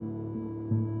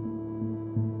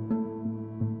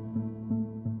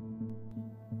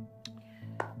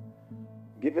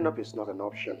Giving up is not an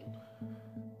option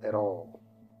at all.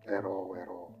 At all, at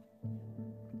all.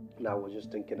 And I was just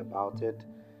thinking about it.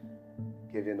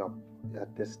 Giving up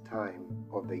at this time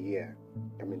of the year.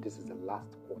 I mean, this is the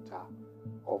last quarter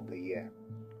of the year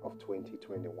of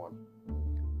 2021.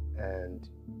 And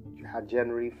you had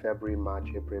January, February, March,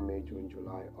 April, May, June,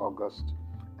 July, August,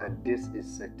 and this is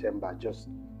September, just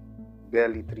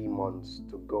barely 3 months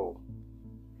to go,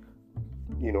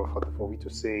 for we to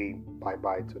say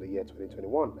bye-bye to the year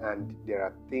 2021. And there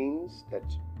are things that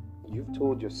you've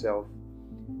told yourself,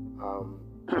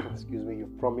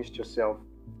 you've promised yourself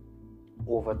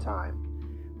over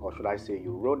time, or should I say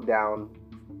you wrote down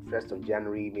 1st of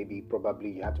January,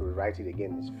 probably you had to rewrite it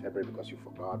again in February because you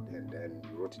forgot, and then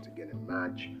you wrote it again in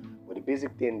March. But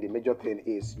the major thing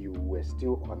is you were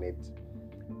still on it,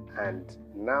 and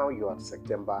now you're at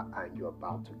September and you're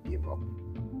about to give up.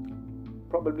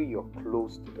 Probably you're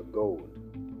close to the goal,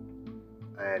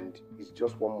 and it's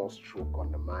just one more stroke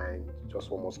on the mind,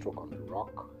 just one more stroke on the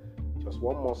rock, just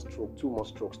one more stroke, 2 more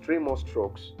strokes, 3 more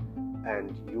strokes,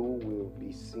 and you will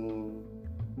be seeing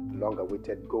the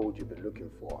long-awaited goal you've been looking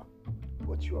for,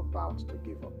 but you're about to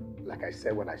give up. Like I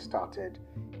said when I started,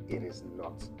 it is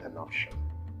not an option.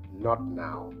 Not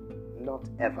now, not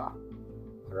ever.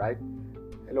 All right?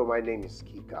 Hello, my name is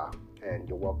Kika, and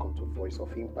you're welcome to Voice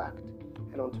of Impact.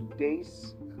 And on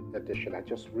today's edition, I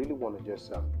just really want to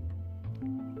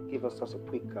give us just a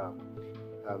quick, can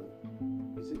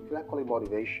I call it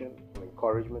motivation or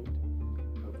encouragement?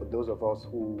 For those of us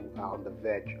who are on the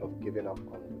verge of giving up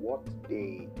on what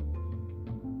they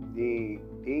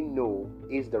know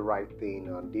is the right thing,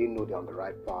 and they know they're on the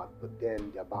right path, but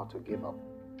then they're about to give up.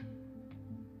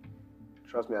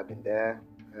 Trust me, I've been there,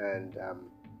 and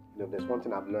there's one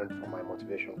thing I've learned from my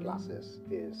motivation classes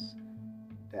is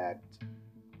that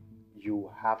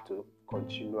you have to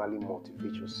continually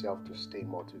motivate yourself to stay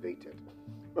motivated.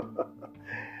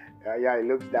 Yeah, it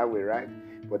looks that way, right?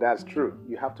 But that's true.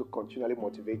 You have to continually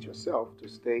motivate yourself to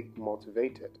stay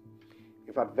motivated.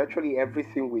 In fact, virtually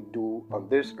everything we do on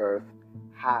this earth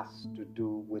has to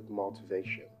do with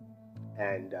motivation.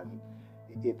 And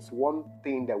it's one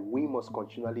thing that we must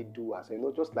continually do,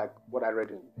 just like what I read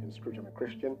in Scripture. I'm a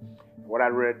Christian. What I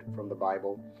read from the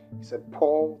Bible, he said,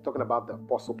 Paul, talking about the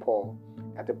Apostle Paul,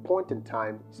 at a point in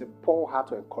time, he said Paul had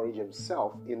to encourage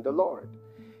himself in the Lord.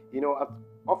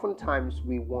 Oftentimes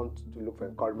we want to look for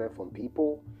encouragement from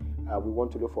people. We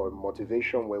want to look for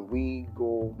motivation when we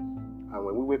go and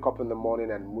when we wake up in the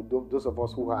morning, and those of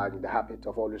us who are in the habit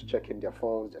of always checking their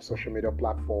phones, their social media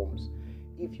platforms.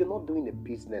 If you're not doing a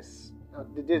business,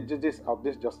 this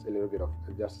just a little bit of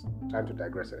just trying to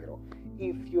digress a little.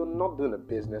 If you're not doing a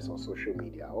business on social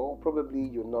media, or probably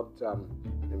you're not an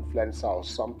influencer or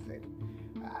something,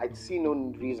 I'd see no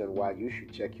reason why you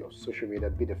should check your social media,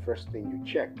 be the first thing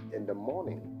you check in the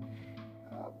morning,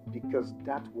 because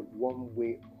that would one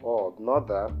way or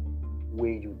another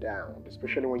weigh you down,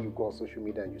 especially when you go on social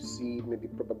media and you see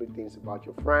probably things about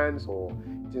your friends or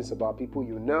things about people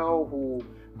you know who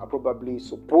are probably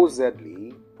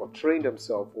supposedly portraying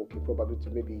themselves, probably to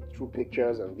maybe through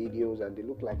pictures and videos, and they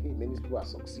look like, hey, many people are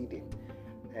succeeding.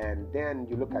 And then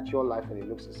you look at your life and it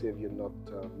looks as if you're not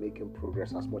making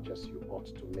progress as much as you ought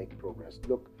to make progress.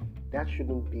 Look, that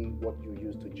shouldn't be what you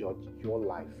use to judge your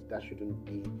life. That shouldn't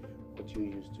be what you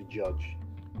use to judge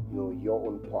your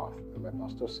own path. And my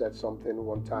pastor said something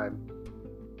one time.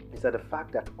 He said the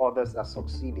fact that others are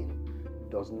succeeding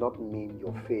does not mean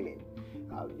you're failing.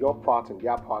 Your path and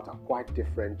their path are quite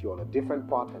different. You're on a different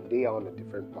path and they are on a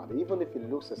different path. Even if it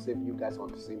looks as if you guys are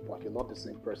on the same path, you're not the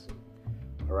same person.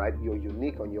 All right, you're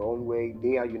unique on your own way.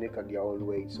 They are unique on their own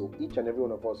way. So each and every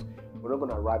one of us, we're not going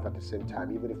to arrive at the same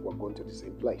time, even if we're going to the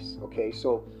same place. Okay,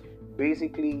 so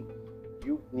basically,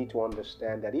 you need to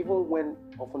understand that even when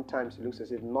oftentimes it looks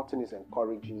as if nothing is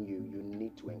encouraging you, you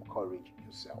need to encourage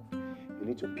yourself. You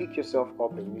need to pick yourself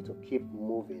up and you need to keep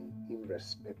moving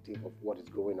irrespective of what is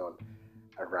going on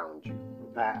around you.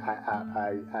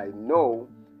 I know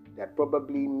that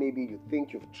probably maybe you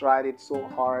think you've tried it so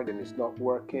hard and it's not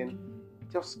working.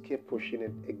 Just keep pushing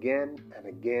it again and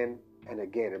again and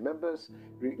again. Remember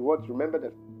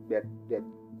that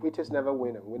quitters never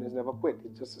win and winners never quit.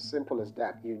 It's just as simple as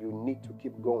that. You need to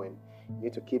keep going. You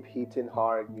need to keep hitting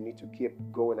hard. You need to keep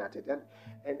going at it.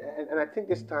 And I think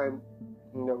this time,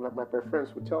 like my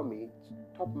friends would tell me,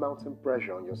 stop mounting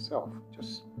pressure on yourself.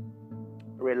 Just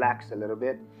relax a little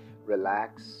bit.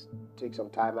 Relax. Take some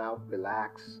time out.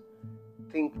 Relax.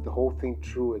 Think the whole thing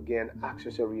through again. Ask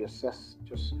yourself, reassess.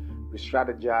 Just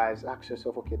re-strategize. Ask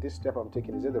yourself, okay, this step I'm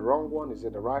taking, is it the wrong one? Is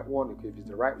it the right one? Okay, if it's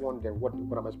the right one, then what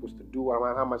am I supposed to do?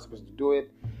 How am I supposed to do it?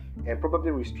 and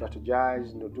probably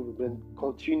re-strategize,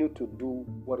 continue to do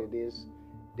what it is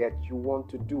that you want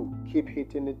to do. Keep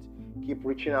hitting it, keep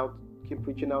reaching out,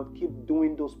 keep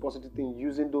doing those positive things,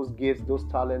 using those gifts, those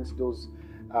talents, those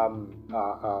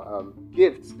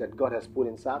gifts that God has put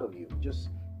inside of you. Just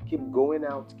keep going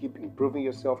out, keep improving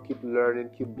yourself, keep learning,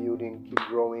 keep building, keep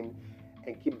growing,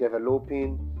 and keep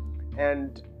developing.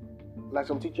 And like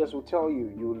some teachers will tell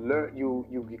you,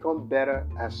 you become better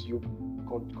as you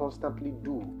constantly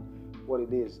do what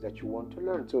it is that you want to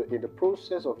learn. So in the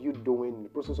process of you doing, in the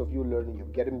process of you learning, you're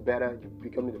getting better, you're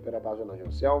becoming a better version of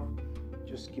yourself.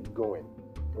 Just keep going.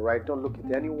 All right? Don't look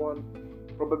at anyone.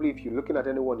 Probably if you're looking at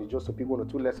anyone, it's just to pick one or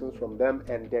two lessons from them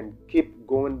and then keep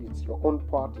going. It's your own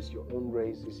part, it's your own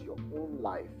race, it's your own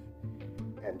life.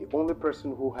 And the only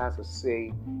person who has a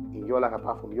say in your life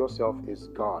apart from yourself is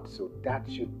God. So that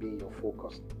should be your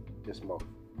focus this month.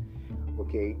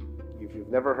 Okay? If you've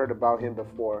never heard about him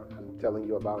before, I'm telling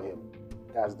you about him.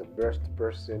 That's the best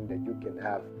person that you can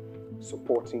have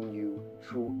supporting you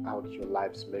throughout your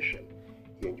life's mission.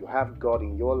 When you have God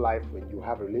in your life, when you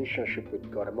have a relationship with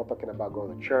God, I'm not talking about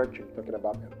going to church, I'm talking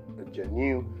about a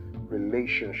genuine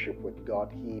relationship with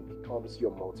God. He becomes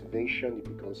your motivation, he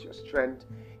becomes your strength,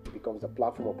 it becomes the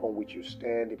platform upon which you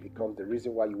stand, it becomes the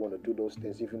reason why you want to do those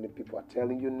things, even if people are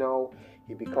telling you no.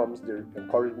 It becomes the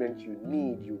encouragement you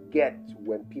need, you get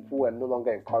when people are no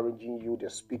longer encouraging you, they're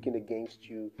speaking against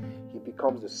you. He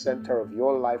becomes the center of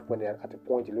your life when at a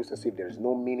point it looks as if there's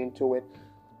no meaning to it.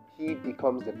 He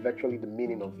becomes virtually the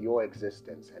meaning of your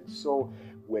existence. And so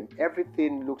when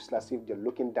everything looks as if they're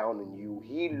looking down on you,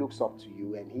 he looks up to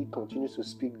you and he continues to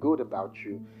speak good about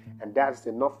you. And that's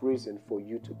enough reason for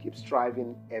you to keep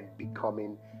striving and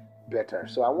becoming better.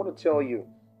 So I want to tell you,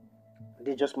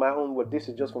 this is just my own word. This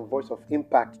is just from Voice of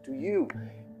Impact to you.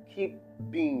 Keep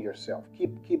being yourself.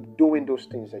 Keep doing those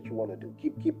things that you want to do.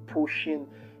 Keep pushing,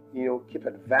 keep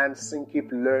advancing,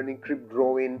 keep learning, keep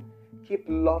growing. Keep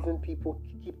loving people,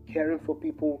 keep caring for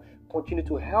people, continue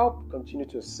to help, continue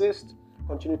to assist,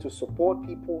 continue to support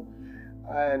people,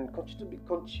 and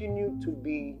continue to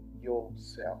be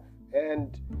yourself.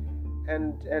 And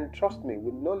trust me,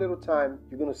 with no little time,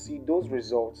 you're going to see those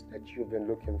results that you've been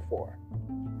looking for.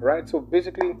 All right? So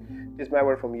basically, this is my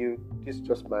word from you. This is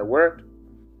just my word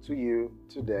to you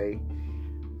today.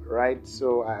 All right?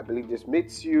 So I believe this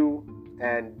meets you,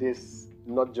 and this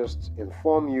not just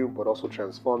inform you, but also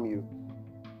transform you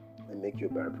and make you a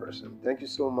better person. Thank you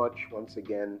so much once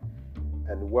again,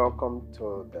 and welcome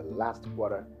to the last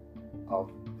quarter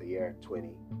of the year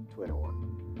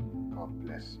 2021. God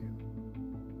bless you.